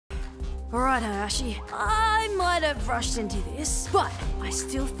Alright, Hi-Ashi. I might have rushed into this, but I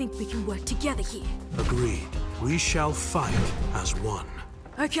still think we can work together here. Agreed. We shall fight as one.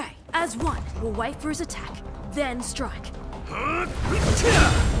 Okay, as one, we'll wait for his attack, then strike.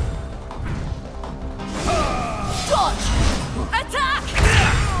 Dodge! Attack!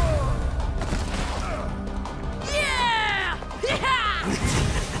 Yeah!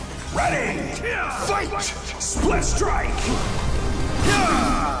 Ready! Fight! Split strike!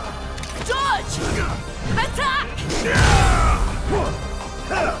 Dodge! Attack!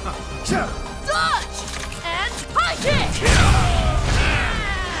 Dodge! And high kick!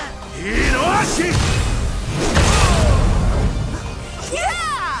 Hi-Ashi!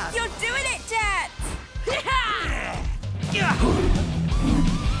 Yeah! You're doing it, Jet!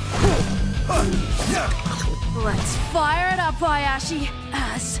 Let's fire it up, Hi-Ashi,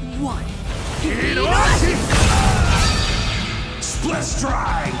 as one. Hi-Ashi! Split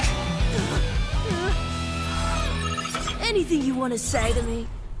strike! Anything you want to say to me?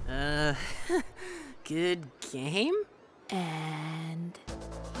 Good game? And...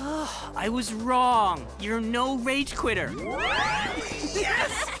 I was wrong. You're no rage quitter.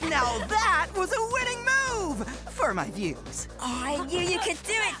 Yes! Now that was a winning move! For my views. Oh, I knew you could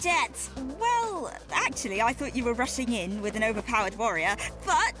do it, Jet! Well, actually, I thought you were rushing in with an overpowered warrior,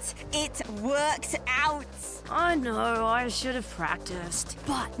 but it worked out! I know, I should have practiced.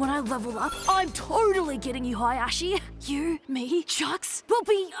 But when I level up, I'm totally getting you, Hi-Ashi. You, me, Chucks will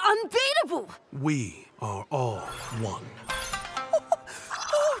be unbeatable! We are all one.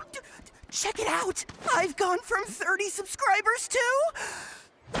 Check it out! I've gone from 30 subscribers to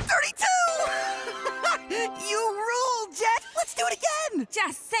 32! You rule, Jet! Let's do it again!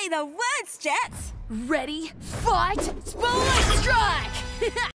 Just say the words, Jet! Ready, fight, split strike!